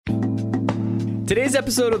Today's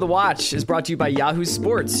episode of The Watch is brought to you by Yahoo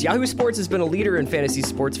Sports. Yahoo Sports has been a leader in fantasy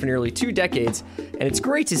sports for nearly 2 decades, and it's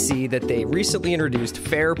great to see that they recently introduced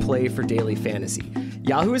Fair Play for Daily Fantasy.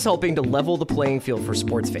 Yahoo is helping to level the playing field for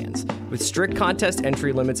sports fans, with strict contest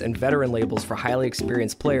entry limits and veteran labels for highly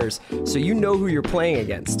experienced players, so you know who you're playing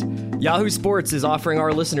against. Yahoo Sports is offering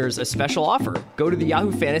our listeners a special offer. Go to the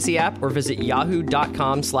Yahoo Fantasy app or visit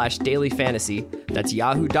yahoo.com/dailyfantasy. That's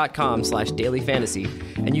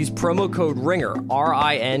yahoo.com/dailyfantasy, and use promo code RINGER,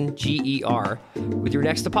 RINGER, with your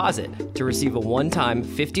next deposit to receive a one-time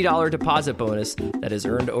 $50 deposit bonus that is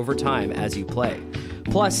earned over time as you play.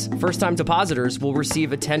 Plus, first-time depositors will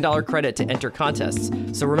receive a $10 credit to enter contests.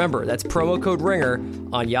 So remember, that's promo code RINGER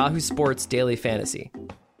on Yahoo Sports Daily Fantasy.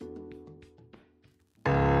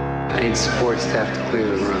 I need support staff to clear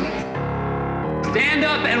the room. Stand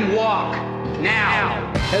up and walk,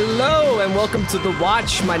 now! Hello and welcome to The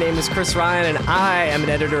Watch. My name is Chris Ryan and I am an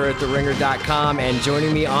editor at TheRinger.com, and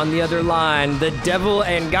joining me on the other line, the devil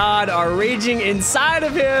and God are raging inside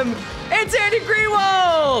of him. It's Andy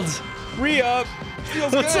Greenwald! Re-up!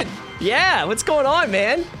 Feels good. Yeah, what's going on,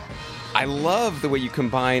 man? I love the way you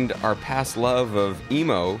combined our past love of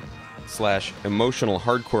emo/emotional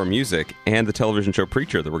hardcore music and the television show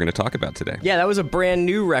Preacher that we're going to talk about today. Yeah, that was a brand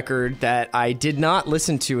new record that I did not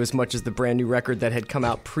listen to as much as the brand new record that had come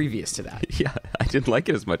out previous to that. Yeah, I didn't like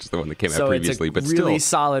it as much as the one that came out previously, but it's a really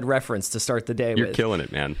solid reference to start the day with. You're killing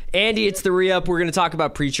it, man. Andy, it's the re-up. We're going to talk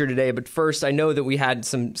about Preacher today, but first, I know that we had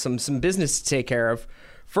some business to take care of.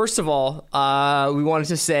 First of all, we wanted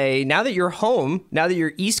to say, now that you're home, now that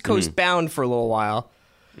you're East Coast bound for a little while,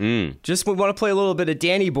 just we want to play a little bit of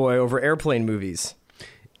Danny Boy over airplane movies.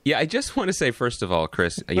 Yeah, I just want to say, first of all,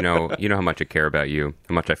 Chris, you know how much I care about you,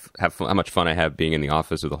 how much fun I have being in the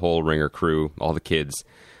office with the whole Ringer crew, all the kids.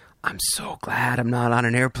 I'm so glad I'm not on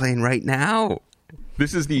an airplane right now.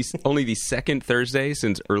 This is only the second Thursday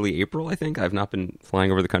since early April, I think. I've not been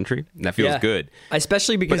flying over the country. And that feels good.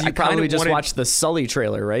 Especially because you probably just watched the Sully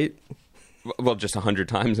trailer, right? Well, just 100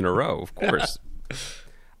 times in a row, of course.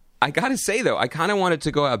 I got to say, though, I kind of wanted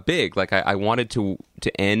to go out big. Like, I wanted to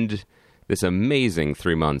end this amazing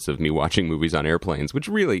 3 months of me watching movies on airplanes, which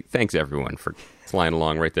really, thanks everyone for flying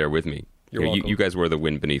along right there with me. You're welcome. You guys were the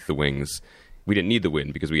wind beneath the wings. We didn't need the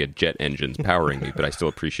wind because we had jet engines powering me, but I still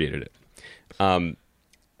appreciated it.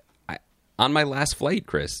 On my last flight,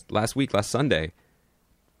 Chris, last Sunday,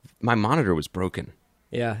 my monitor was broken.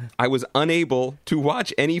 Yeah. I was unable to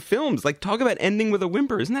watch any films. Like, talk about ending with a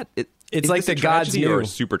whimper. Isn't that it? It's like the gods knew. Or a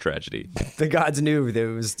super tragedy. The gods knew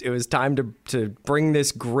that it was time to bring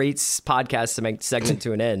this great podcast segment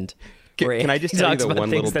to an end. Can I just tell you the one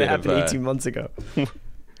little bit happened 18 months ago?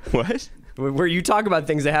 What? Where you talk about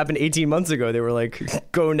things that happened 18 months ago, they were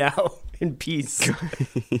like, go now in peace.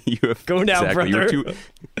 Go now, brother.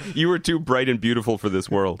 You were too bright and beautiful for this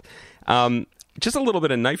world. Just a little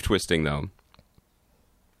bit of knife twisting, though,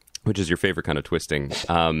 which is your favorite kind of twisting.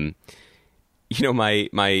 My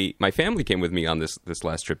family came with me on this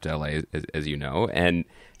last trip to LA, as you know, and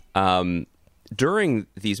during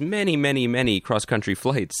these many, many, many cross-country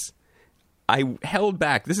flights, I held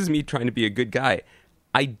back. This is me trying to be a good guy.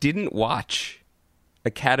 I didn't watch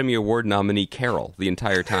Academy Award nominee Carol the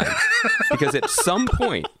entire time because at some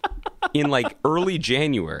point in like early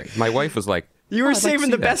January, my wife was like, "You were saving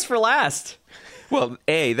the best for last." Well,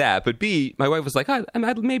 A, that, but B, my wife was like,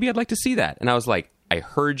 maybe I'd like to see that, and I was like, I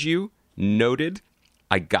heard you, noted,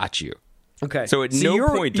 I got you. Okay. So at no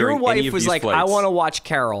point during your wife any of was these like, flights, I want to watch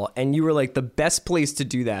Carol, and you were like, the best place to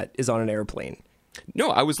do that is on an airplane. No,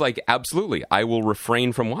 I was like, absolutely. I will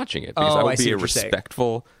refrain from watching it because I will be a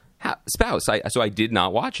respectful spouse. So I did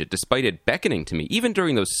not watch it, despite it beckoning to me. Even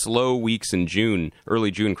during those slow weeks in June,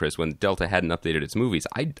 early June, Chris, when Delta hadn't updated its movies,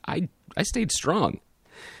 I stayed strong.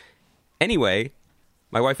 Anyway,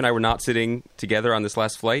 my wife and I were not sitting together on this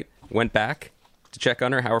last flight. Went back to check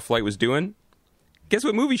on her, how her flight was doing. Guess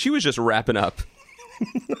what movie she was just wrapping up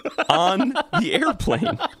on the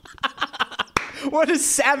airplane? What a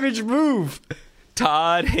savage move.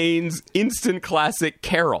 Todd Haynes' instant classic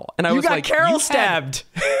Carol. And I was like, Carol stabbed.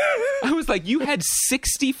 I was like, you had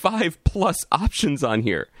 65 plus options on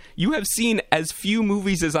here. You have seen as few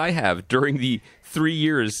movies as I have during the 3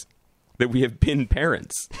 years that we have been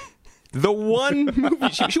parents. The one movie,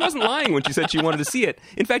 she wasn't lying when she said she wanted to see it.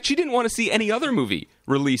 In fact, she didn't want to see any other movie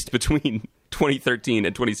released between 2013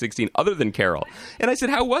 and 2016 other than Carol. And I said,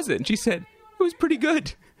 how was it? And she said, it was pretty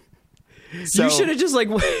good. So, you should have just like,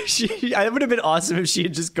 it would have been awesome if she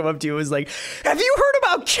had just come up to you and was like, have you heard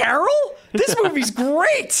about Carol? This movie's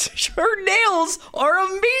great. Her nails are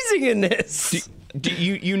amazing in this.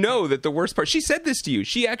 You know that the worst part, she said this to you.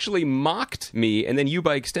 She actually mocked me, and then you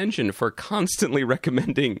by extension, for constantly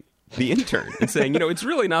recommending The Intern and saying, it's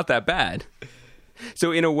really not that bad.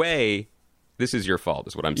 So in a way, this is your fault,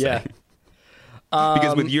 is what I'm saying.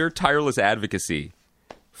 Because with your tireless advocacy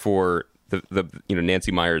for the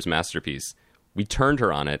Nancy Meyers masterpiece, we turned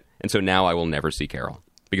her on it, and so now I will never see Carol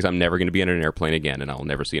because I'm never going to be on an airplane again, and I will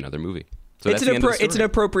never see another movie. So it's an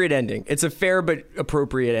appropriate ending. It's a fair but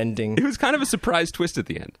appropriate ending. It was kind of a surprise twist at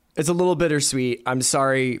the end. It's a little bittersweet. I'm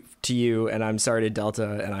sorry to you, and I'm sorry to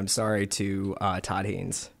Delta, and I'm sorry to Todd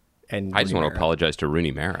Haynes. And I just want to apologize to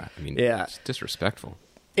Rooney Mara. I mean, it's disrespectful.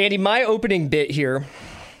 Andy, my opening bit here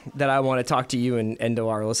that I want to talk to you and to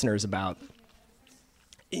our listeners about.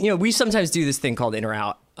 We sometimes do this thing called In or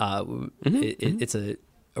Out. It's a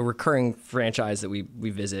recurring franchise that we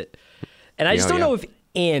visit. And I just don't know if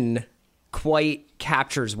In quite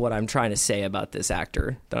captures what I'm trying to say about this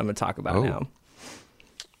actor that I'm going to talk about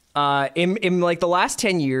now. In like the last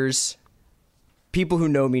 10 years, people who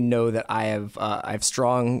know me know that I have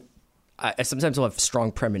strong... I sometimes will have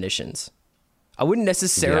strong premonitions. I wouldn't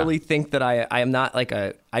necessarily think that I am not like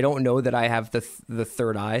I don't know that I have the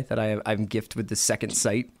third eye, that I'm gifted with the second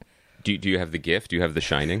sight. Do you have the gift? Do you have the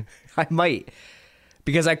shining? I might.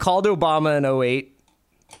 Because I called Obama in 2008.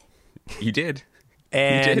 You did.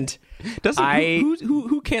 And you did.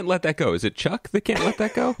 Who can't let that go? Is it Chuck that can't let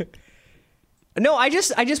that go? No, I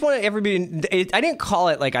just want everybody. I didn't call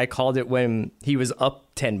it like I called it when he was up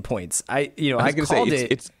 10 points. I called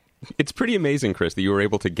it. It's pretty amazing, Chris, that you were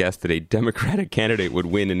able to guess that a Democratic candidate would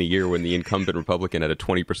win in a year when the incumbent Republican had a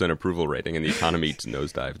 20% approval rating and the economy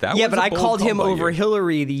nosedived. But I called him over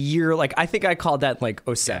Hillary the year, I think I called that in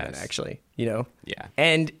 2007, actually, Yeah.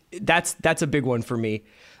 And that's a big one for me.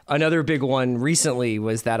 Another big one recently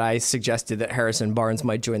was that I suggested that Harrison Barnes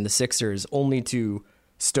might join the Sixers only to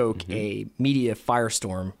stoke a media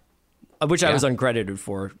firestorm, which I was uncredited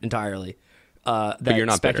for entirely. But you're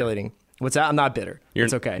not speculating. Bitter. What's that? I'm not bitter.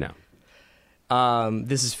 It's okay. No.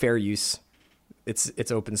 This is fair use.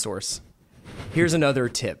 It's open source. Here's another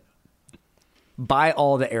tip. Buy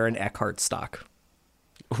all the Aaron Eckhart stock.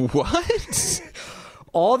 What?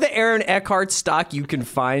 All the Aaron Eckhart stock you can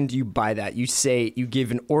find, you buy that. You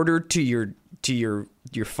give an order to your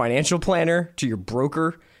financial planner, to your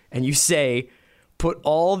broker, and you say, put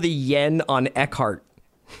all the yen on Eckhart.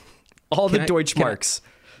 All the Deutschmarks.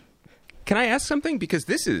 Can I ask something? Because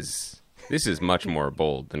this is much more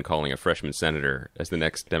bold than calling a freshman senator as the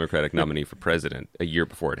next Democratic nominee for president a year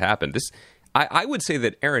before it happened. I would say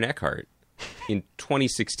that Aaron Eckhart in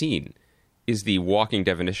 2016 is the walking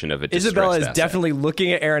definition of a distressed Isabella is asset. definitely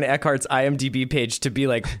looking at Aaron Eckhart's IMDb page to be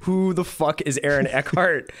like, who the fuck is Aaron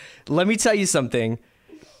Eckhart? Let me tell you something.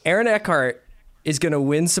 Aaron Eckhart is going to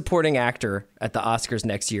win supporting actor at the Oscars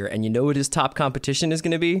next year. And you know what his top competition is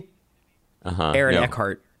going to be? Aaron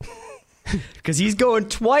Eckhart. Because he's going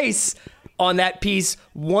twice on that piece.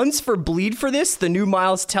 Once for Bleed for This, the new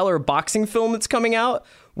Miles Teller boxing film that's coming out,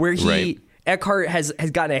 where Eckhart has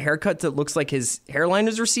gotten a haircut that looks like his hairline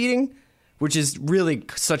is receding, which is really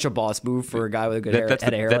such a boss move for a guy with a good hair like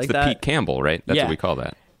that. That's the Pete Campbell, right? That's what we call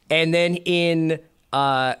that. And then in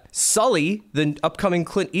Sully, the upcoming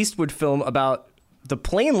Clint Eastwood film about the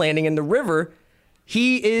plane landing in the river,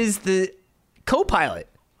 he is the co-pilot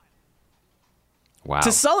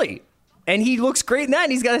to Sully. And he looks great in that,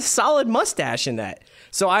 and he's got a solid mustache in that.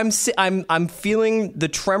 So I'm feeling the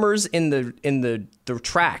tremors in the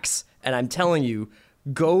tracks, and I'm telling you,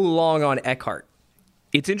 go long on Eckhart.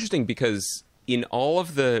 It's interesting because in all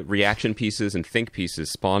of the reaction pieces and think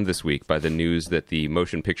pieces spawned this week by the news that the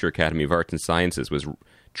Motion Picture Academy of Arts and Sciences was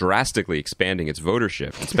drastically expanding its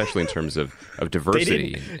votership, especially in terms of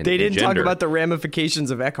diversity. They didn't talk about the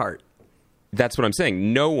ramifications of Eckhart. That's what I'm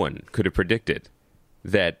saying. No one could have predicted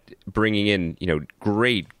that bringing in,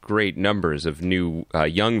 great numbers of new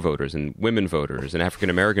young voters and women voters and African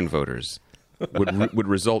American voters would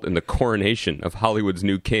result in the coronation of Hollywood's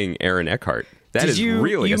new king, Aaron Eckhart. That is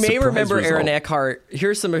really a surprise result. You may remember Aaron Eckhart.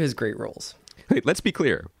 Here's some of his great roles. Wait, let's be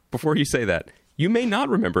clear. Before you say that, you may not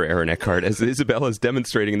remember Aaron Eckhart, as Isabella is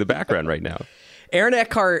demonstrating in the background right now. Aaron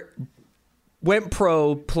Eckhart went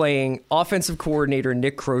pro playing offensive coordinator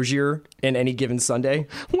Nick Crozier in Any Given Sunday.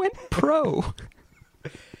 Went pro.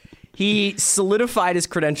 He solidified his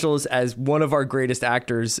credentials as one of our greatest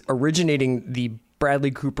actors, originating the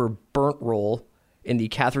Bradley Cooper burnt role in the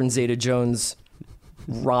Catherine Zeta-Jones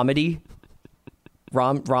romantic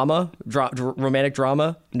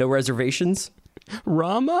drama, No Reservations.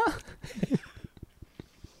 Rama?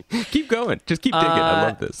 Keep going. Just keep digging. I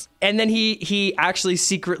love this. And then he actually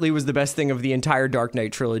secretly was the best thing of the entire Dark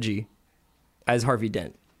Knight trilogy as Harvey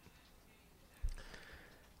Dent.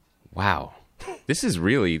 Wow. This is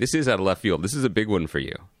out of left field. This is a big one for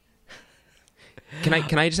you. Can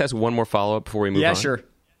I just ask one more follow-up before we move on? Yeah, sure.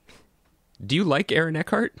 Do you like Aaron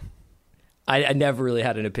Eckhart? I never really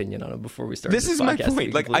had an opinion on him before we started. This is my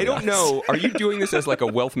point. Like, I don't know. Are you doing this as like a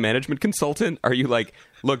wealth management consultant? Are you like,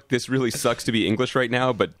 look, this really sucks to be English right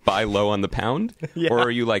now, but buy low on the pound? Yeah. Or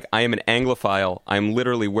are you like, I am an Anglophile. I'm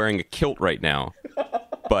literally wearing a kilt right now,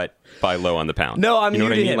 but buy low on the pound? No, I'm new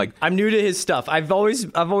to him. Like, I'm new to his stuff. I've always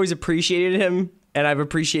appreciated him, and I've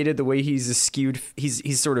appreciated the way he's eschewed.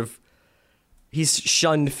 He's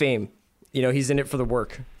shunned fame. You know, he's in it for the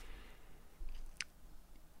work.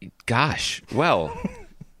 Gosh, well,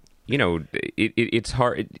 you know, it's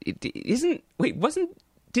hard.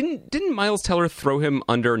 Didn't Miles Teller throw him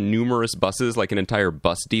under numerous buses, like an entire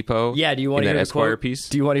bus depot? Yeah, do you want to hear the Esquire quote? Piece?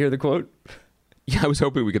 Do you want to hear the quote? Yeah, I was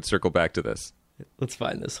hoping we could circle back to this. Let's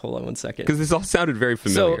find this. Hold on one second. Because this all sounded very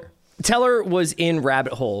familiar. So, Teller was in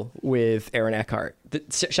Rabbit Hole with Aaron Eckhart.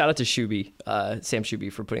 Shout out to Shuby, Sam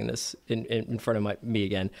Shuby, for putting this in front of me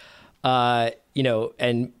again. You know,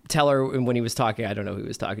 and Teller, when he was talking, I don't know who he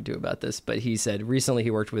was talking to about this, but he said recently he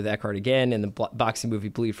worked with Eckhart again in the boxing movie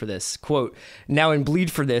Bleed for This. Quote, now in Bleed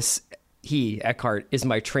for This, he, Eckhart, is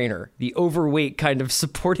my trainer, the overweight kind of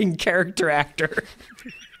supporting character actor.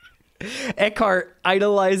 Eckhart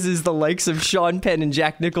idolizes the likes of Sean Penn and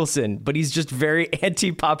Jack Nicholson, but he's just very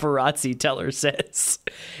anti-paparazzi, Teller says.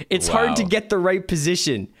 It's hard to get the right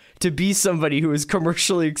position to be somebody who is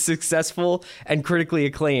commercially successful and critically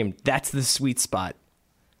acclaimed. That's the sweet spot.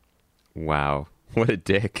 Wow. What a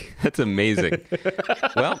dick. That's amazing.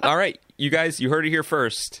 Well, all right. You guys, you heard it here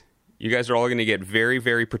first. You guys are all going to get very,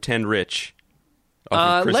 very pretend rich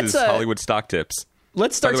off of Chris's Hollywood stock tips.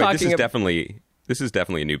 Let's start talking This is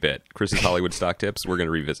definitely a new bit. Chris's Hollywood stock tips. We're going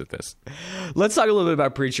to revisit this. Let's talk a little bit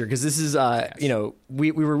about Preacher, because this is, you know,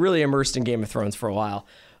 we were really immersed in Game of Thrones for a while,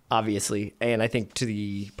 obviously, and I think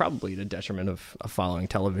probably the detriment of following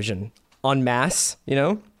television en masse, you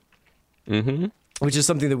know? Mm-hmm. Which is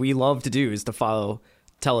something that we love to do, is to follow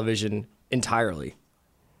television entirely.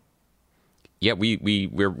 Yeah,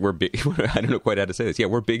 we're big. I don't know quite how to say this. Yeah,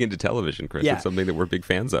 we're big into television, Chris. Yeah. It's something that we're big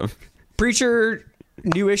fans of. Preacher,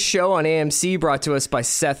 newish show on AMC, brought to us by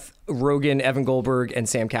Seth Rogen, Evan Goldberg, and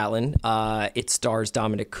Sam Catlin. It stars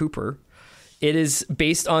Dominic Cooper. It is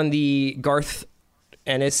based on the Garth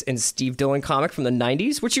Ennis and Steve Dillon comic from the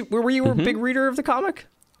 90s. Were you a big reader of the comic?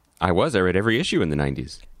 I was. I read every issue in the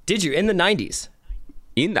 90s. Did you? In the 90s?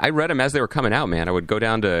 I read them as they were coming out, man. I would go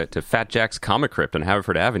down to Fat Jack's Comic Crypt on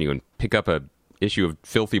Haverford Avenue and pick up a issue of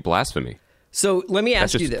Filthy Blasphemy. So let me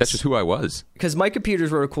ask you this. That's just who I was. Because Micah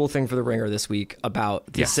Peters wrote a cool thing for The Ringer this week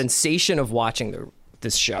about the sensation of watching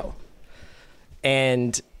this show.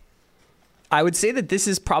 And I would say that this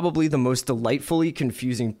is probably the most delightfully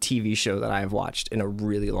confusing TV show that I have watched in a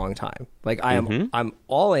really long time. Like, I'm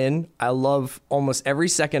all in. I love almost every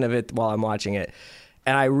second of it while I'm watching it.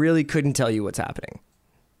 And I really couldn't tell you what's happening.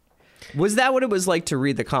 Was that what it was like to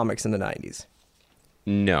read the comics in the 90s?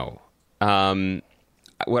 No.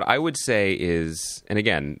 What I would say is, and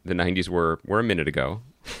again, the 90s were a minute ago,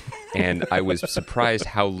 and I was surprised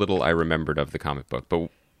how little I remembered of the comic book. But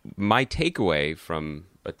my takeaway from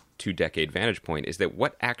a 2-decade vantage point is that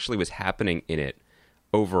what actually was happening in it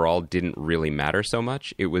overall didn't really matter so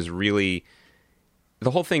much. It was really,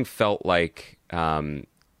 the whole thing felt like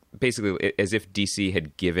basically as if DC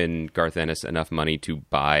had given Garth Ennis enough money to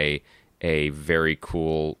buy a very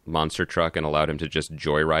cool monster truck and allowed him to just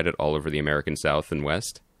joyride it all over the American South and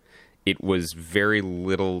West. It was very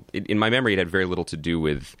little, in my memory, it had very little to do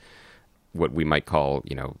with what we might call,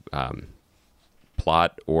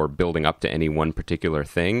 plot or building up to any one particular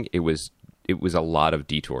thing. It was a lot of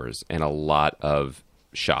detours and a lot of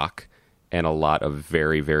shock and a lot of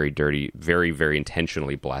very, very dirty, very, very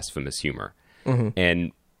intentionally blasphemous humor. Mm-hmm.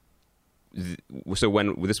 And so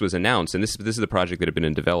when this was announced, and this is the project that had been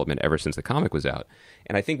in development ever since the comic was out,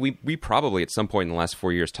 and I think we probably at some point in the last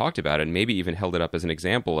 4 years talked about it and maybe even held it up as an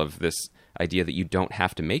example of this idea that you don't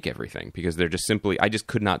have to make everything, because they're just simply, I just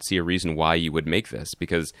could not see a reason why you would make this,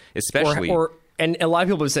 because especially... And a lot of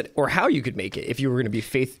people have said, or how you could make it if you were going to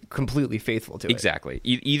be completely faithful to it. Exactly.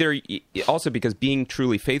 Also because being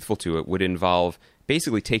truly faithful to it would involve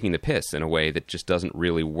basically taking the piss in a way that just doesn't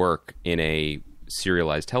really work in a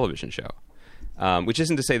serialized television show. Which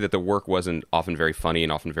isn't to say that the work wasn't often very funny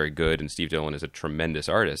and often very good, and Steve Dillon is a tremendous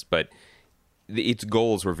artist, but its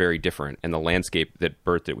goals were very different, and the landscape that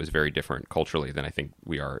birthed it was very different culturally than I think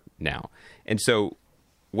we are now. And so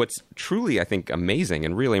what's truly, I think, amazing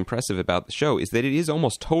and really impressive about the show is that it is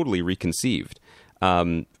almost totally reconceived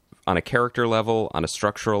on a character level, on a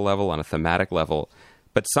structural level, on a thematic level,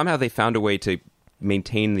 but somehow they found a way to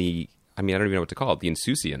maintain the, I mean, I don't even know what to call it, the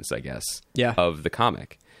insouciance, I guess, of the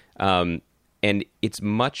comic. And it's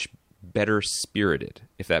much better spirited,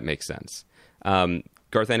 if that makes sense.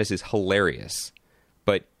 Garth Ennis is hilarious,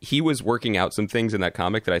 but he was working out some things in that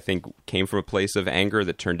comic that I think came from a place of anger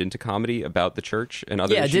that turned into comedy about the church and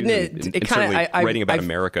other issues. Didn't it? And kind of writing about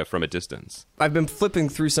America from a distance. I've been flipping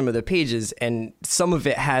through some of the pages, and some of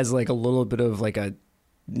it has like a little bit of like a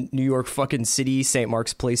New York fucking city, St.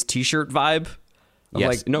 Mark's Place T-shirt vibe. Yes,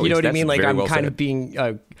 like, you know what I mean? Like I'm kind of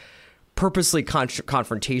being purposely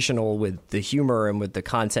confrontational with the humor and with the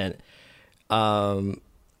content. So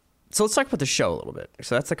let's talk about the show a little bit.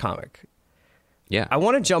 So that's the comic. Yeah. I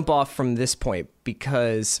want to jump off from this point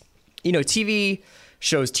because, you know, TV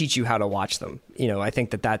shows teach you how to watch them. You know, I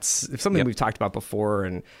think that's something we've talked about before,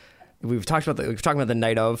 and we've talked about the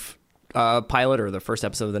Night Of pilot, or the first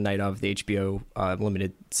episode of the Night Of, the HBO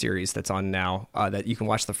limited series that's on now, that you can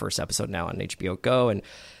watch the first episode now on HBO Go. And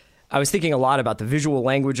I was thinking a lot about the visual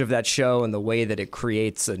language of that show and the way that it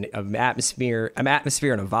creates an atmosphere and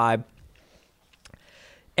a vibe.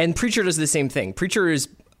 And Preacher does the same thing. Preacher is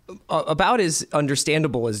about as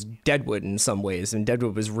understandable as Deadwood in some ways, and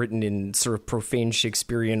Deadwood was written in sort of profane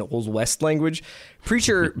Shakespearean Old West language.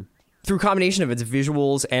 Preacher, through combination of its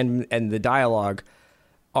visuals and the dialogue,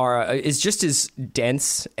 is just as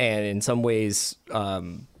dense and in some ways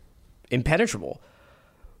impenetrable.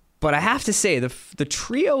 But I have to say, the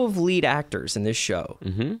trio of lead actors in this show,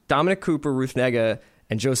 Dominic Cooper, Ruth Negga,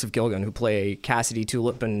 and Joseph Gilgun, who play Cassidy,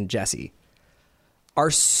 Tulip, and Jesse,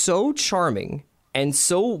 are so charming and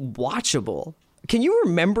so watchable. Can you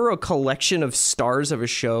remember a collection of stars of a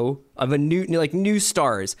show, of a new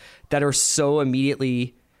stars that are so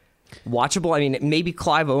immediately watchable? I mean, maybe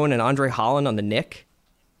Clive Owen and Andre Holland on The Nick.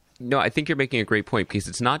 No, I think you're making a great point, because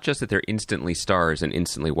it's not just that they're instantly stars and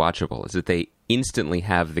instantly watchable. It's that they instantly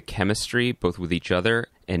have the chemistry, both with each other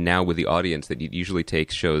and now with the audience, that it usually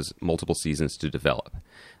takes shows multiple seasons to develop.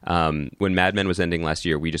 When Mad Men was ending last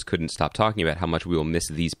year, we just couldn't stop talking about how much we will miss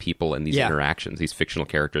these people and these interactions, these fictional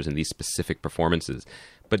characters and these specific performances.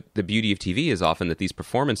 But the beauty of TV is often that these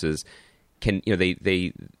performances can, you know,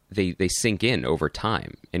 they sink in over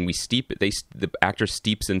time, and the actor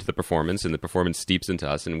steeps into the performance, and the performance steeps into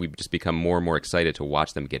us, and we just become more and more excited to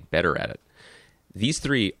watch them get better at it. These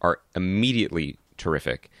three are immediately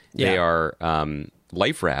terrific. They are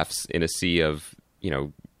life rafts in a sea of, you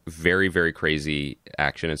know, very, very crazy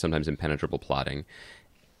action and sometimes impenetrable plotting.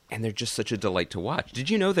 And they're just such a delight to watch. Did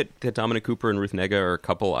you know that Dominic Cooper and Ruth Negga are a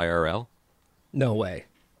couple IRL? No way.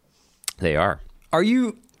 They are. Are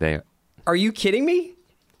you kidding me?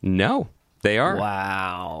 No, they are.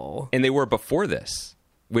 Wow. And they were before this,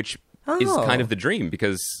 which is kind of the dream,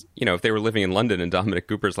 because, you know, if they were living in London and Dominic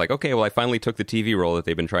Cooper's like, okay, well, I finally took the TV role that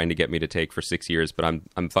they've been trying to get me to take for 6 years, but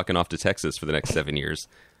I'm fucking off to Texas for the next 7 years.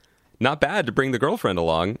 Not bad to bring the girlfriend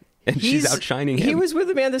along, and she's outshining him. He was with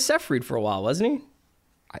Amanda Seyfried for a while, wasn't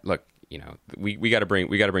he? Look, you know, we got to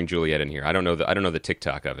bring Juliet in here. I don't know the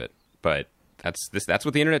TikTok of it, but that's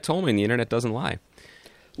what the internet told me, and the internet doesn't lie.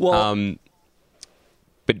 Well,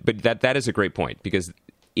 but that is a great point, because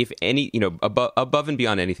if any, you know, above and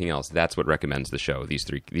beyond anything else, that's what recommends the show.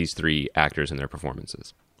 These three actors and their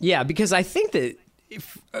performances. Yeah, because I think that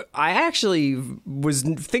I actually was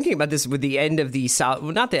thinking about this with the end of the South.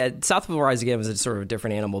 Well, not the South Will Rise Again was a sort of a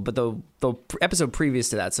different animal, but the episode previous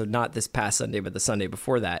to that, so not this past Sunday, but the Sunday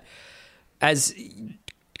before that, as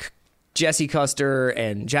Jesse Custer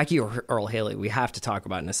and Jackie Earle Haley, we have to talk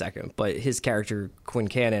about in a second, but his character Quinn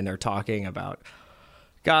Cannon are talking about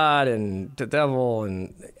God and the devil,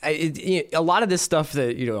 and a lot of this stuff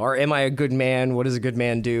that, you know, am I a good man? What does a good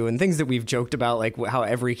man do? And things that we've joked about, like how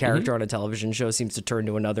every character on a television show seems to turn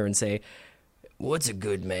to another and say, what's a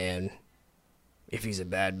good man if he's a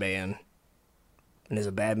bad man? And as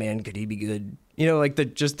a bad man, could he be good? You know, like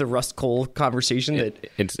the Rust Cole conversation.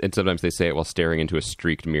 And sometimes they say it while staring into a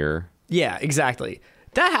streaked mirror. Yeah, exactly.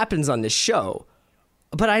 That happens on this show,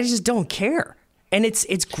 but I just don't care. And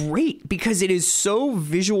it's great because it is so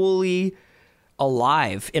visually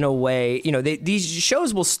alive in a way. You know, these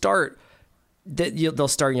shows will start, they'll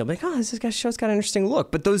start and you'll be like, oh, this show's got an interesting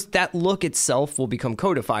look. But that look itself will become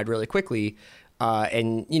codified really quickly.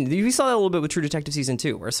 And you know, we saw that a little bit with True Detective Season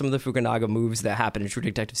 2, where some of the Fukunaga moves that happened in True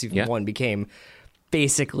Detective Season 1 became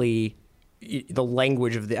basically the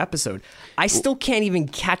language of the episode. I still can't even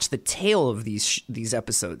catch the tail of these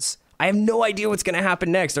episodes. I have no idea what's going to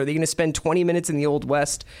happen next. Are they going to spend 20 minutes in the Old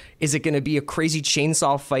West? Is it going to be a crazy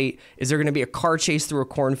chainsaw fight? Is there going to be a car chase through a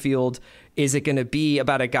cornfield? Is it going to be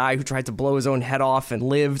about a guy who tried to blow his own head off and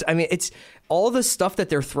lived? I mean, it's all the stuff that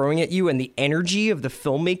they're throwing at you, and the energy of the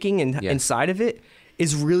filmmaking and inside of it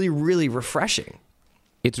is really, really refreshing.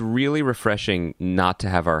 It's really refreshing not to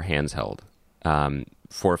have our hands held 4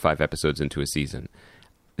 or 5 episodes into a season.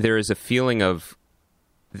 There is a feeling of,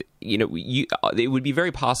 it would be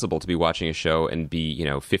very possible to be watching a show and be,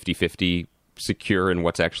 50-50 secure in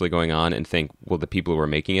what's actually going on and think, well, the people who are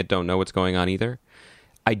making it don't know what's going on either.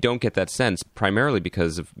 I don't get that sense, primarily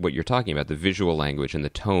because of what you're talking about, the visual language and the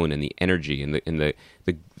tone and the energy and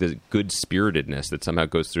the good-spiritedness that somehow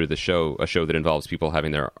goes through the show, a show that involves people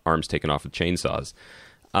having their arms taken off with chainsaws.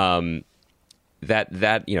 That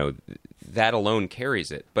alone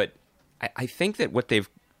carries it. But I think that what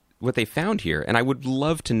they found here, and I would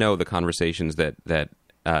love to know the conversations that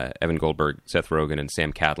Evan Goldberg, Seth Rogen, and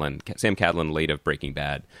Sam Catlin, late of Breaking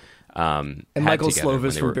Bad, and Michael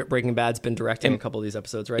Slovis from Breaking Bad's been directing a couple of these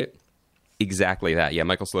episodes, right? Exactly that. Yeah,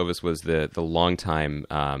 Michael Slovis was the longtime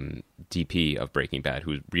DP of Breaking Bad,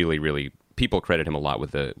 who really, really, people credit him a lot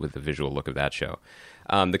with the visual look of that show.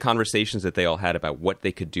 The conversations that they all had about what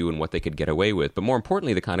they could do and what they could get away with, but more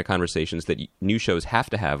importantly, the kind of conversations that new shows have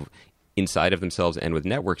to have inside of themselves and with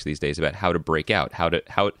networks these days about how to break out, how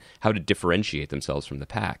to differentiate themselves from the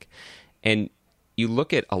pack. And you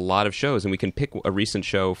look at a lot of shows, and we can pick a recent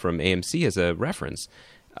show from AMC as a reference.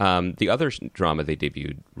 The other drama they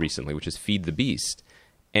debuted recently, which is Feed the Beast.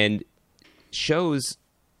 And shows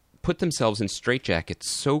put themselves in straitjackets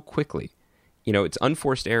so quickly. It's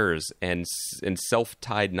unforced errors and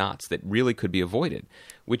self-tied knots that really could be avoided,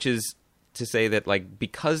 which is to say that,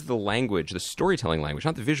 because the language, the storytelling language,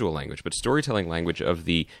 not the visual language, but storytelling language of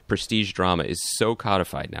the prestige drama is so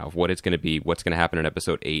codified now of what it's going to be, what's going to happen in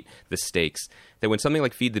episode 8, the stakes, that when something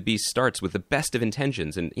like Feed the Beast starts with the best of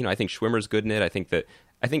intentions, and, I think Schwimmer's good in it, I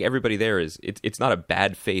think everybody there it's not a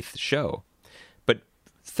bad faith show. But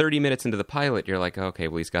 30 minutes into the pilot, you're like, okay,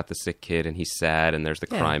 well, he's got the sick kid, and he's sad, and there's the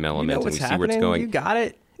crime element, and we see where it's going. You got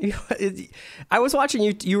it. I was watching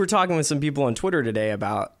you. You were talking with some people on Twitter today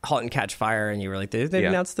about *Halt and Catch Fire*, and you were like, "They've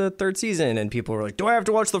announced the 3rd season," and people were like, "Do I have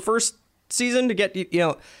to watch the 1st season to get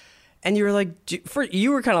And you were like,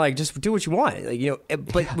 you were kind of like, just do what you want,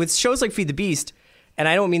 But with shows like *Feed the Beast*, and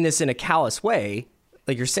I don't mean this in a callous way,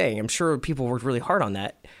 like you're saying, I'm sure people worked really hard on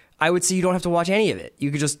that. I would say you don't have to watch any of it. You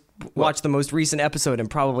could just watch the most recent episode and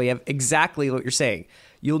probably have exactly what you're saying.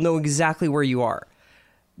 You'll know exactly where you are.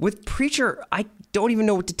 With Preacher, I don't even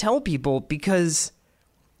know what to tell people, because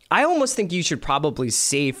I almost think you should probably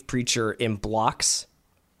save Preacher in blocks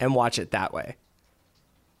and watch it that way.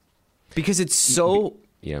 Because it's so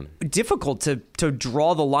difficult to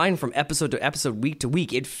draw the line from episode to episode, week to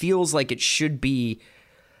week. It feels like it should be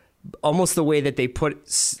almost the way that they put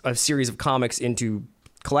a series of comics into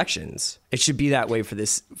collections. It should be that way for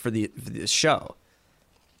this show.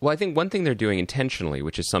 Well, I think one thing they're doing intentionally,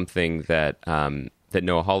 which is something that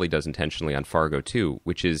Noah Hawley does intentionally on Fargo too,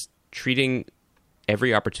 which is treating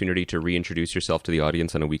every opportunity to reintroduce yourself to the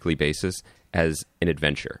audience on a weekly basis as an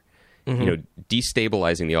adventure. Mm-hmm.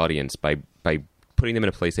 Destabilizing the audience by putting them in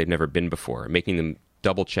a place they've never been before, making them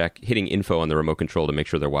double check, hitting info on the remote control to make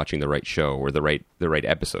sure they're watching the right show or the right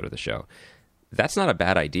episode of the show. That's not a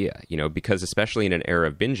bad idea, because especially in an era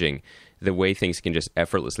of binging, the way things can just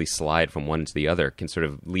effortlessly slide from one to the other can sort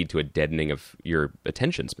of lead to a deadening of your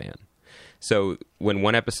attention span. So when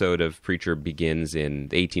one episode of Preacher begins in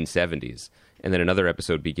the 1870s, and then another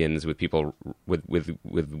episode begins with people with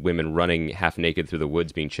women running half naked through the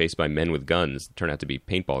woods, being chased by men with guns, turn out to be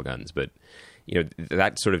paintball guns, but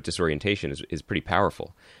that sort of disorientation is pretty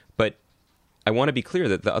powerful. But I want to be clear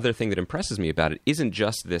that the other thing that impresses me about it isn't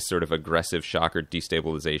just this sort of aggressive shock or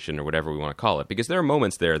destabilization or whatever we want to call it, because there are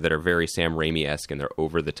moments there that are very Sam Raimi-esque and they're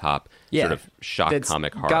over the top sort of shock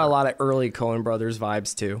comic horror. Got a lot of early Coen Brothers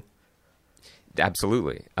vibes too.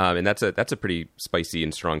 Absolutely, and that's a pretty spicy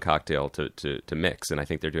and strong cocktail to mix, and I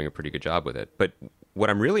think they're doing a pretty good job with it. But what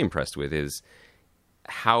I'm really impressed with is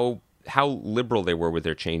how liberal they were with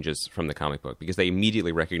their changes from the comic book, because they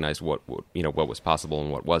immediately recognized what was possible and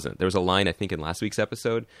what wasn't. There was a line, I think, in last week's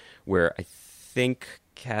episode where I think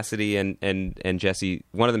Cassidy and Jesse,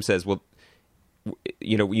 one of them says, "Well,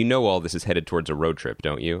 all this is headed towards a road trip,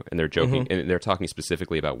 don't you?" And they're joking, and they're talking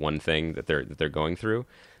specifically about one thing that they're going through.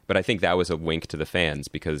 But I think that was a wink to the fans,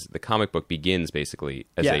 because the comic book begins basically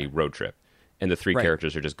as a road trip, and the three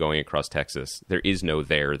characters are just going across Texas. There is no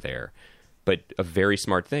there. But a very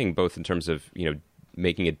smart thing, both in terms of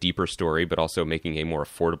making a deeper story, but also making a more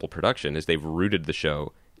affordable production, is they've rooted the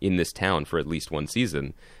show in this town for at least one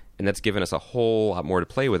season, and that's given us a whole lot more to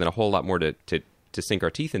play with and a whole lot more to sink our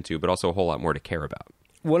teeth into, but also a whole lot more to care about.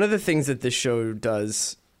 One of the things that this show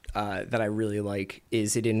does that I really like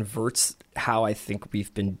is it inverts how I think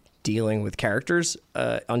we've been dealing with characters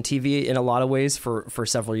on TV in a lot of ways for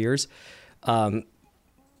several years.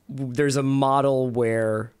 there's a model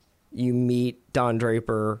where you meet Don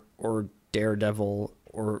Draper or Daredevil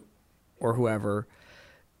or whoever,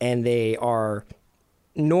 and they are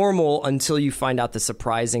normal until you find out the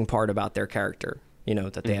surprising part about their character. You know,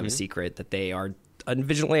 that they have a secret, that they are a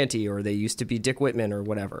vigilante, or they used to be Dick Whitman or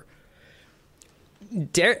whatever.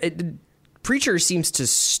 Preacher seems to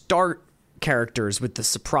start characters with the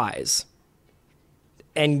surprise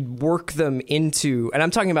and work them into, and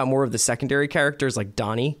I'm talking about more of the secondary characters like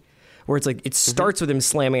Donnie, where it's like it starts with him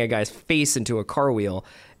slamming a guy's face into a car wheel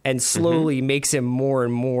and slowly makes him more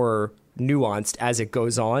and more nuanced as it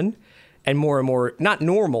goes on, and more not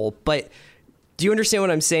normal, but do you understand what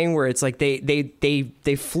I'm saying? Where it's like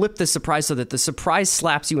they flip the surprise so that the surprise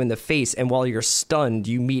slaps you in the face, and while you're stunned,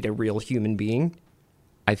 you meet a real human being.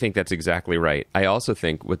 I think that's exactly right. I also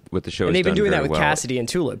think what the show has done, and they've been doing that with well, Cassidy and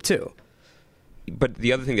Tulip too. But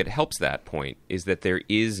the other thing that helps that point is that there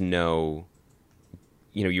is no,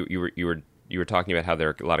 you know, you were talking about how there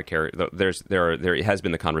are a lot of characters. There has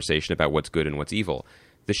been the conversation about what's good and what's evil.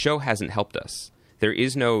 The show hasn't helped us. There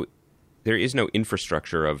is no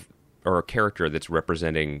infrastructure or a character that's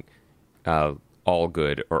representing all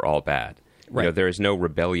good or all bad. Right. You know, there is no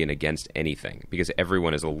rebellion against anything because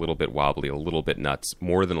everyone is a little bit wobbly, a little bit nuts,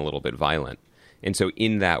 more than a little bit violent. And so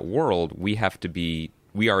in that world, we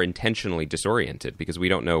are intentionally disoriented because we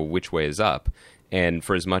don't know which way is up. And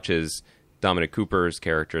for as much as Dominic Cooper's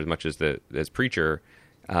character, as much as as Preacher,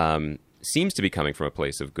 seems to be coming from a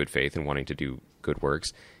place of good faith and wanting to do good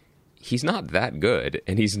works, he's not that good,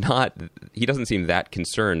 and he doesn't seem that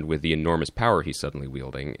concerned with the enormous power he's suddenly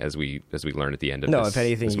wielding, as we learn at the end of if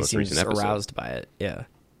anything, he seems aroused by it.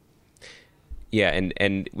 Yeah,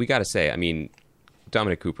 and we got to say, I mean,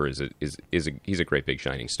 Dominic Cooper is a great big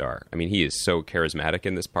shining star. I mean, he is so charismatic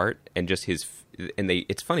in this part, and just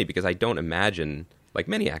it's funny because I don't imagine, like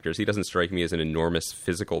many actors, he doesn't strike me as an enormous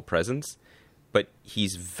physical presence, but he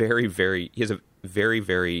has a very,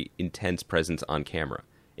 very intense presence on camera.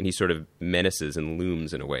 And he sort of menaces and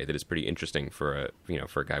looms in a way that is pretty interesting for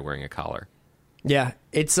a guy wearing a collar. Yeah,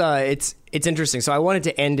 it's interesting. So I wanted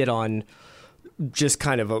to end it on just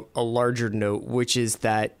kind of a larger note, which is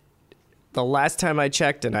that the last time I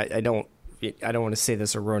checked, and I don't want to say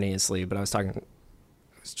this erroneously, but I was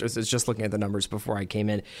just looking at the numbers before I came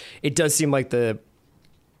in. It does seem like the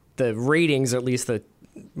ratings, at least the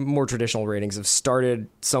more traditional ratings, have started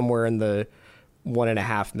somewhere in the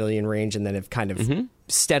 1.5 million range and then have kind of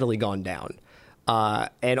steadily gone down.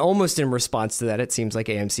 And almost in response to that, it seems like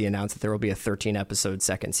AMC announced that there will be a 13-episode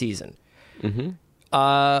second season.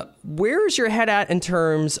 Where's your head at in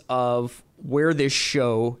terms of where this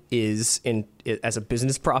show is as a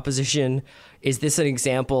business proposition? Is this an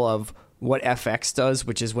example of what FX does,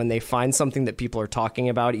 which is when they find something that people are talking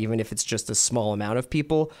about, even if it's just a small amount of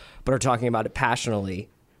people, but are talking about it passionately,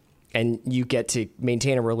 and you get to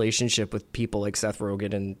maintain a relationship with people like Seth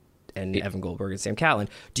Rogen and Evan Goldberg and Sam Catlin?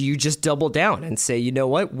 Do you just double down and say, you know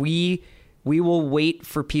what, we will wait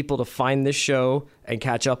for people to find this show and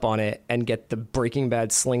catch up on it and get the Breaking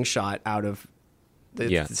Bad slingshot out of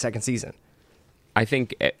the second season? I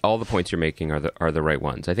think all the points you're making are the right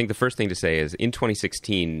ones. I think the first thing to say is in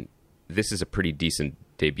 2016, this is a pretty decent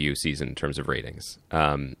debut season in terms of ratings.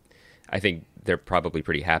 I think they're probably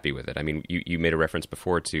pretty happy with it. I mean, you made a reference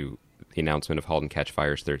before to the announcement of *Halt and Catch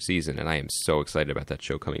Fire's third season, and I am so excited about that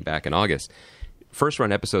show coming back in August.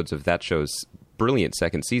 First-run episodes of that show's brilliant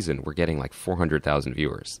second season were getting like 400,000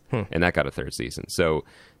 viewers, and that got a third season. So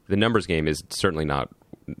the numbers game is certainly not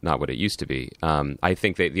what it used to be. I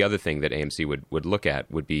think that the other thing that AMC would look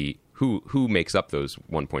at would be who makes up those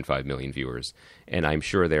 1.5 million viewers, and I'm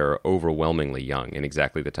sure they're overwhelmingly young and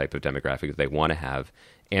exactly the type of demographic that they want to have,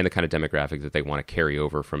 and the kind of demographic that they want to carry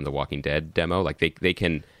over from the Walking Dead demo. Like they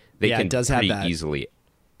can pretty easily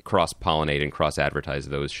cross-pollinate and cross-advertise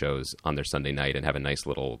those shows on their Sunday night and have a nice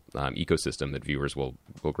little ecosystem that viewers will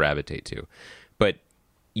gravitate to. But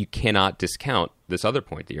you cannot discount this other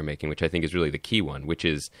point that you're making, which I think is really the key one, which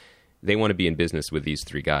is they want to be in business with these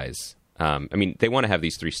three guys. I mean, they want to have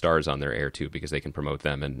these three stars on their air, too, because they can promote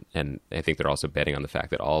them. And I think they're also betting on the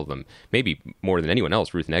fact that all of them, maybe more than anyone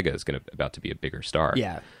else, Ruth Negga is about to be a bigger star.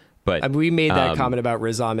 Yeah. But we made that comment about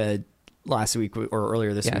Riz Ahmed last week or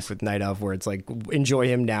earlier this week with Night Of, where it's like, enjoy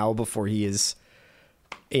him now before he is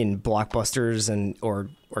in blockbusters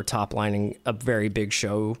or top lining a very big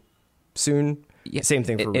show soon. Yeah. Same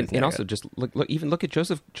thing for Ruth Negga. And also just look at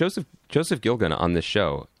Joseph Gilgun on this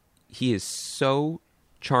show. He is so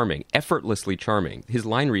charming, effortlessly charming. His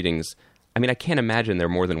line readings, I mean, I can't imagine they're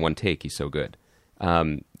more than one take. He's so good.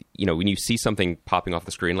 When you see something popping off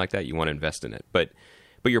the screen like that, you want to invest in it. But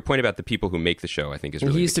But your point about the people who make the show, I think, is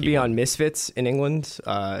really He used to be on Misfits in England.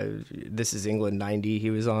 This is England 90. He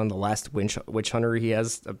was on The Last Witch Hunter. He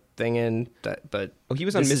has a thing in, but he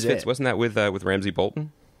was on Misfits. Wasn't that with Ramsey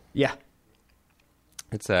Bolton? Yeah.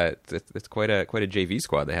 It's quite a JV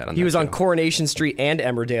squad they had on. He was on Coronation Street and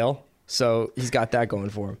Emmerdale, so he's got that going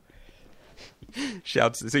for him.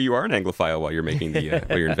 Shouts! So you are an Anglophile while you're making the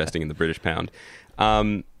while you're investing in the British pound.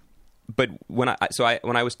 But when I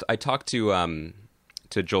talked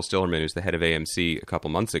to Joel Stillerman, who's the head of AMC, a couple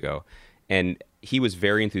months ago, and he was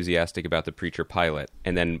very enthusiastic about the Preacher pilot.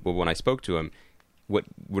 And then when I spoke to him, what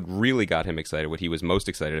really got him excited, what he was most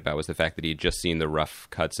excited about, was the fact that he had just seen the rough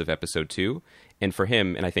cuts of episode 2. And for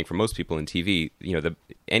him, and I think for most people in TV,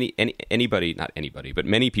 anybody, not anybody, but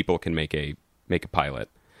many people can make a pilot.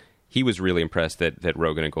 He was really impressed that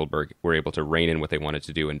Rogen and Goldberg were able to rein in what they wanted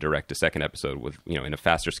to do and direct a second episode with, in a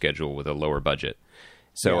faster schedule with a lower budget.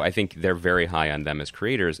 So yeah. I think they're very high on them as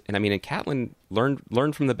creators. And I mean, and Catlin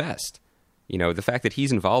learned from the best. The fact that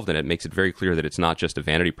he's involved in it makes it very clear that it's not just a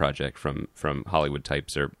vanity project from Hollywood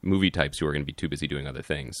types or movie types who are going to be too busy doing other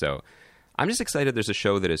things. So I'm just excited there's a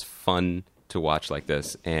show that is fun to watch like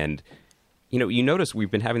this. And, you notice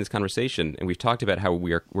we've been having this conversation and we've talked about how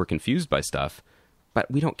we're confused by stuff, but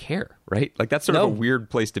we don't care, right? Like that's sort of a weird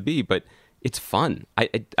place to be, but it's fun.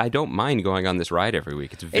 I don't mind going on this ride every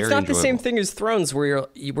week. It's very enjoyable. It's not the same thing as Thrones where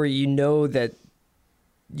you know that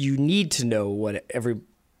you need to know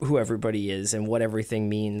who everybody is and what everything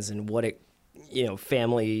means and what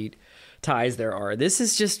family ties there are. This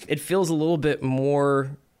is just, it feels a little bit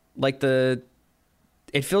more like you're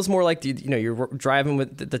driving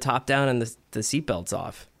with the top down and the seatbelts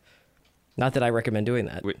off. Not that I recommend doing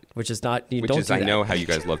that, I know how you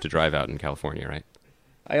guys love to drive out in California, right?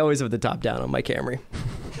 I always have the top down on my Camry.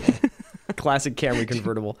 Classic Camry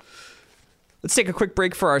convertible. Let's take a quick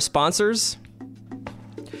break for our sponsors.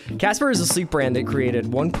 Casper is a sleep brand that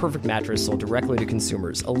created one perfect mattress sold directly to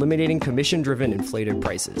consumers, eliminating commission-driven inflated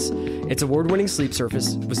prices. Its award-winning sleep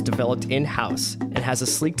surface was developed in-house and has a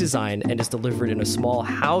sleek design and is delivered in a small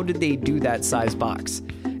how-did-they-do-that size box.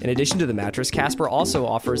 In addition to the mattress, Casper also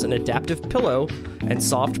offers an adaptive pillow and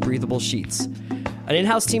soft, breathable sheets. An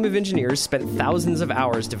in-house team of engineers spent thousands of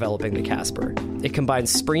hours developing the Casper. It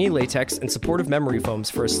combines springy latex and supportive memory foams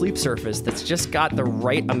for a sleep surface that's just got the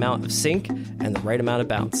right amount of sink and the right amount of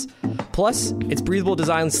bounce. Plus, its breathable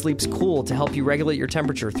design sleeps cool to help you regulate your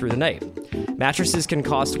temperature through the night. Mattresses can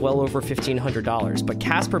cost well over $1,500, but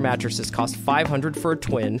Casper mattresses cost $500 for a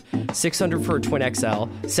twin, $600 for a twin XL,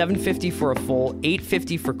 $750 for a full,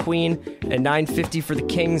 $850 for queen, and $950 for the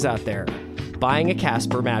kings out there. Buying a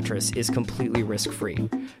Casper mattress is completely risk-free.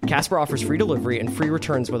 Casper offers free delivery and free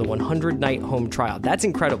returns with a 100-night home trial. That's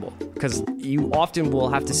incredible, because you often will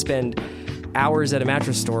have to spend hours at a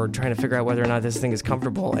mattress store trying to figure out whether or not this thing is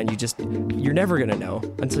comfortable, and you're never going to know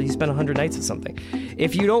until you spend 100 nights at something.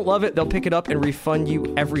 If you don't love it, they'll pick it up and refund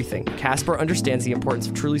you everything. Casper understands the importance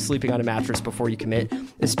of truly sleeping on a mattress before you commit,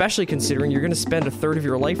 especially considering you're going to spend a third of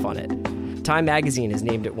your life on it. Time magazine has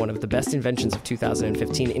named it one of the best inventions of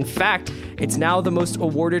 2015. In fact, it's now the most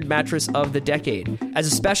awarded mattress of the decade. As a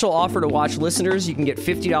special offer to Watch listeners, you can get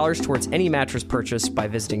 $50 towards any mattress purchase by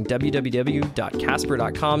visiting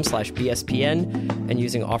www.casper.com/BSPN and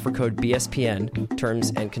using offer code BSPN.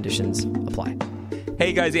 Terms and conditions apply.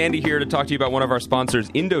 Hey guys, Andy here to talk to you about one of our sponsors,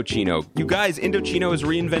 Indochino. You guys, Indochino is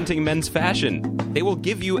reinventing men's fashion. They will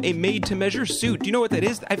give you a made-to-measure suit. Do you know what that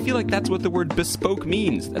is? I feel like that's what the word bespoke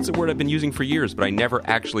means. That's a word I've been using for years, but I never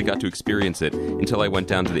actually got to experience it until I went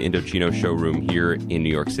down to the Indochino showroom here in New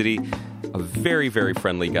York City. A very, very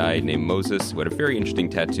friendly guy named Moses who had a very interesting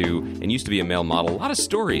tattoo and used to be a male model. A lot of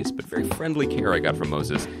stories, but very friendly care I got from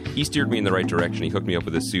Moses. He steered me in the right direction. He hooked me up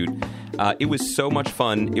with a suit. It was so much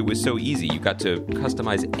fun. It was so easy. You got to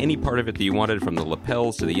customize any part of it that you wanted, from the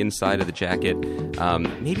lapels to the inside of the jacket.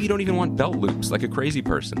 Maybe you don't even want belt loops like a crazy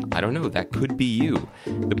person. I don't know. That could be you.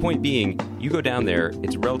 The point being, you go down there.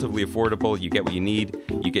 It's relatively affordable. You get what you need.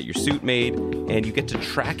 You get your suit made, and you get to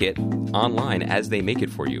track it online as they make it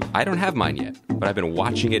for you. I don't have mine yet, but I've been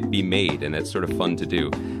watching it be made, and that's sort of fun to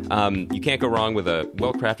do. You can't go wrong with a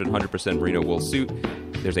well-crafted 100% merino wool suit.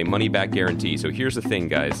 There's a money-back guarantee. So here's the thing,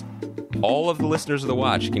 guys. All of the listeners of The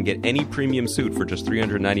Watch can get any premium suit for just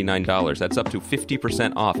 $399. That's up to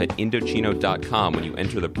 50% off at Indochino.com when you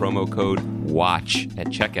enter the promo code WATCH at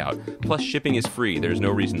checkout. Plus, shipping is free. There's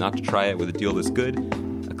no reason not to try it with a deal this good.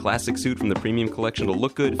 A classic suit from the premium collection will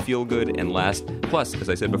look good, feel good, and last. Plus, as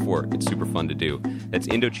I said before, it's super fun to do. That's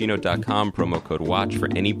Indochino.com, promo code WATCH for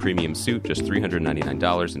any premium suit, just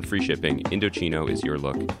 $399 and free shipping. Indochino is your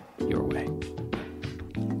look, your way.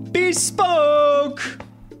 Bespoke!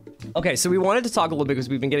 Okay, so we wanted to talk a little bit because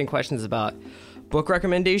we've been getting questions about book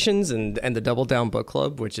recommendations and the Double Down Book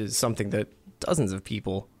Club, which is something that dozens of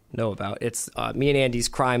people know about. It's me and Andy's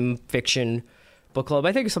crime fiction book club.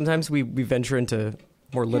 I think sometimes we venture into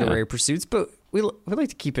more literary pursuits, but we like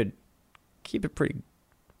to keep it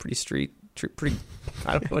pretty street. Pretty,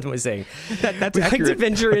 I don't know what am I saying. That's we accurate like to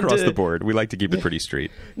venture across the board. We like to keep it pretty street.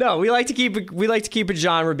 No, we like to keep it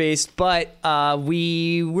genre based, but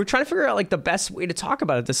we're trying to figure out like the best way to talk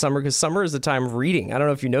about it this summer, because summer is the time of reading. I don't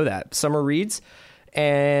know if you know that. Summer reads,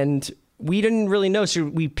 and we didn't really know.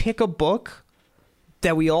 Should we pick a book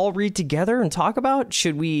that we all read together and talk about?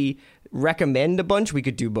 Should we recommend a bunch? We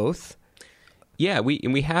could do both. Yeah,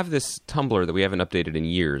 we have this Tumblr that we haven't updated in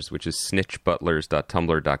years, which is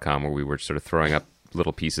snitchbutlers.tumblr.com, where we were sort of throwing up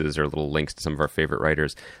little pieces or little links to some of our favorite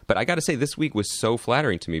writers. But I got to say, this week was so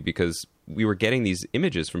flattering to me because we were getting these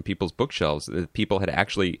images from people's bookshelves that people had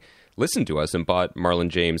actually listened to us and bought Marlon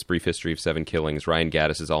James' Brief History of Seven Killings, Ryan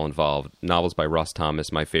Gaddis is All Involved, novels by Ross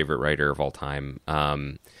Thomas, my favorite writer of all time.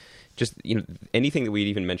 Just, anything that we'd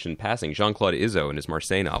even mentioned in passing, Jean-Claude Izzo and his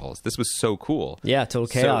Marseille novels. This was so cool. Yeah, total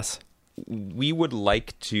chaos. So, we would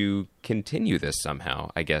like to continue this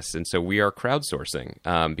somehow, I guess. And so we are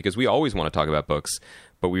crowdsourcing because we always want to talk about books,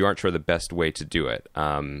 but we aren't sure the best way to do it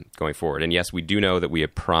going forward. And yes, we do know that we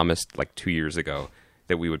had promised like 2 years ago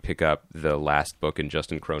that we would pick up the last book in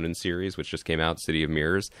Justin Cronin's series, which just came out, City of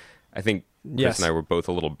Mirrors. I think Chris and I were both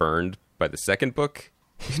a little burned by the second book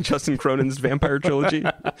in Justin Cronin's vampire trilogy.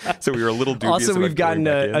 So we were a little dubious. Also, we've gotten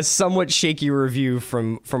a somewhat shaky review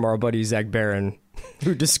from our buddy Zach Barron,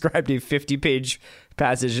 who described a 50-page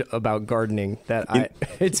passage about gardening that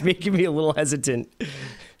it's making me a little hesitant.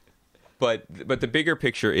 But the bigger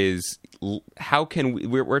picture is how can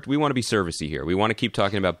we want to be servicey here. We want to keep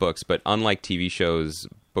talking about books, but unlike TV shows,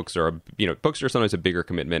 books are sometimes a bigger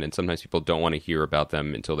commitment, and sometimes people don't want to hear about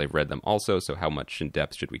them until they've read them also. So how much in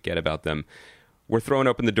depth should we get about them? We're throwing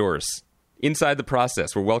open the doors. Inside the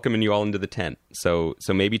process, we're welcoming you all into the tent. So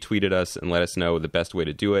maybe tweet at us and let us know the best way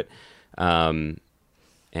to do it. And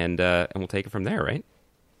we'll take it from there, right?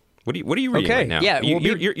 What are you reading right now? Yeah,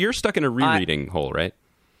 you're stuck in a rereading hole, right?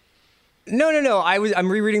 No.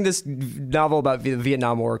 I'm rereading this novel about the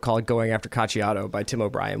Vietnam War called Going After Cacciato by Tim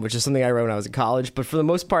O'Brien, which is something I wrote when I was in college. But for the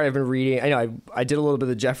most part, I've been reading. I know I did a little bit of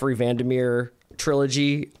the Jeffrey Vandermeer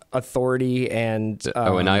trilogy, Authority, and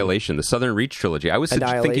Annihilation, the Southern Reach trilogy. I was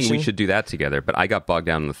thinking we should do that together, but I got bogged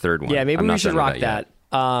down in the third one. Yeah, maybe we should rock that.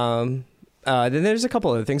 Then there's a couple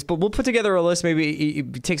other things, but we'll put together a list. Maybe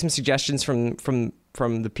take some suggestions from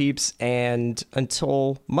the peeps, and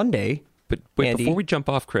until Monday. But Andy, before we jump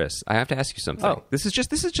off, Chris, I have to ask you something. Oh. This is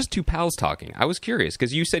just two pals talking. I was curious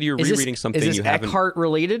because you said you're rereading something. Is this haven't. Eckhart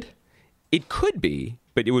related? It could be,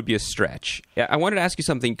 but it would be a stretch. I wanted to ask you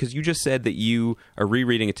something because you just said that you are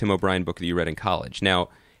rereading a Tim O'Brien book that you read in college. Now,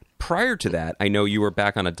 prior to that, I know you were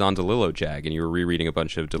back on a Don DeLillo jag and you were rereading a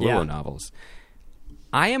bunch of DeLillo novels.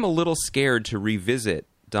 I am a little scared to revisit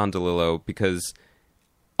Don DeLillo because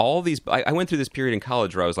all these... I went through this period in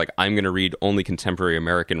college where I was like, I'm going to read only contemporary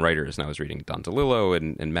American writers, and I was reading Don DeLillo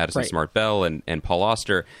and Madison Smart Bell and Paul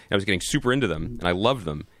Auster, and I was getting super into them, and I loved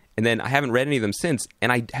them. And then I haven't read any of them since,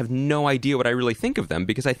 and I have no idea what I really think of them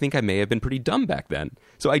because I think I may have been pretty dumb back then.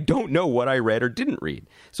 So I don't know what I read or didn't read.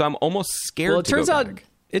 So I'm almost scared to go back.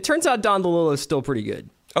 It turns out Don DeLillo is still pretty good.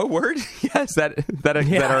 Oh, word? Yes, that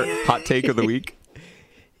our hot take of the week?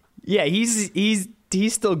 Yeah, he's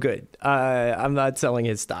still good. I'm not selling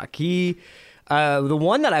his stock. The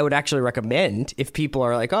one that I would actually recommend if people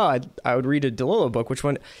are like, oh, I would read a DeLillo book, which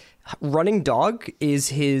one? Running Dog is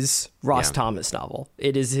his Ross Thomas novel.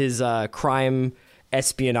 It is his crime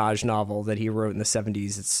espionage novel that he wrote in the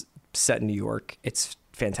 70s. It's set in New York. It's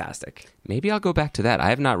fantastic. Maybe I'll go back to that. I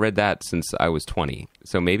have not read that since I was 20.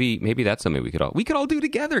 So maybe that's something we could all do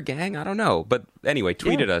together, gang. I don't know. But anyway,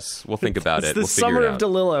 tweet at us. We'll think about it. It's the summer of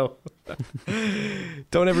DeLillo.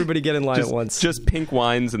 Don't everybody get in line at once. Just pink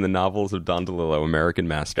wines and the novels of Don DeLillo, American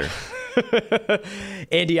master.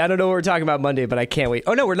 Andy, I don't know what we're talking about Monday, but I can't wait.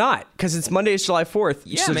 Oh, no, we're not, because it's Monday, it's July 4th.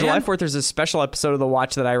 Yeah, so man. July 4th, there's a special episode of The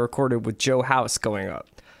Watch that I recorded with Joe House going up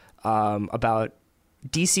about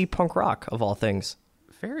DC punk rock, of all things.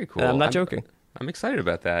 Very cool. And I'm not joking. I'm excited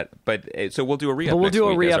about that. But so we'll do a re-up next week. We'll do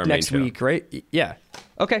a re-up next week, right? Yeah.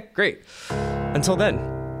 Okay, great. Until then.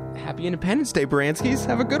 Happy Independence Day, Baranskis.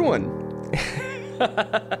 Have a good one.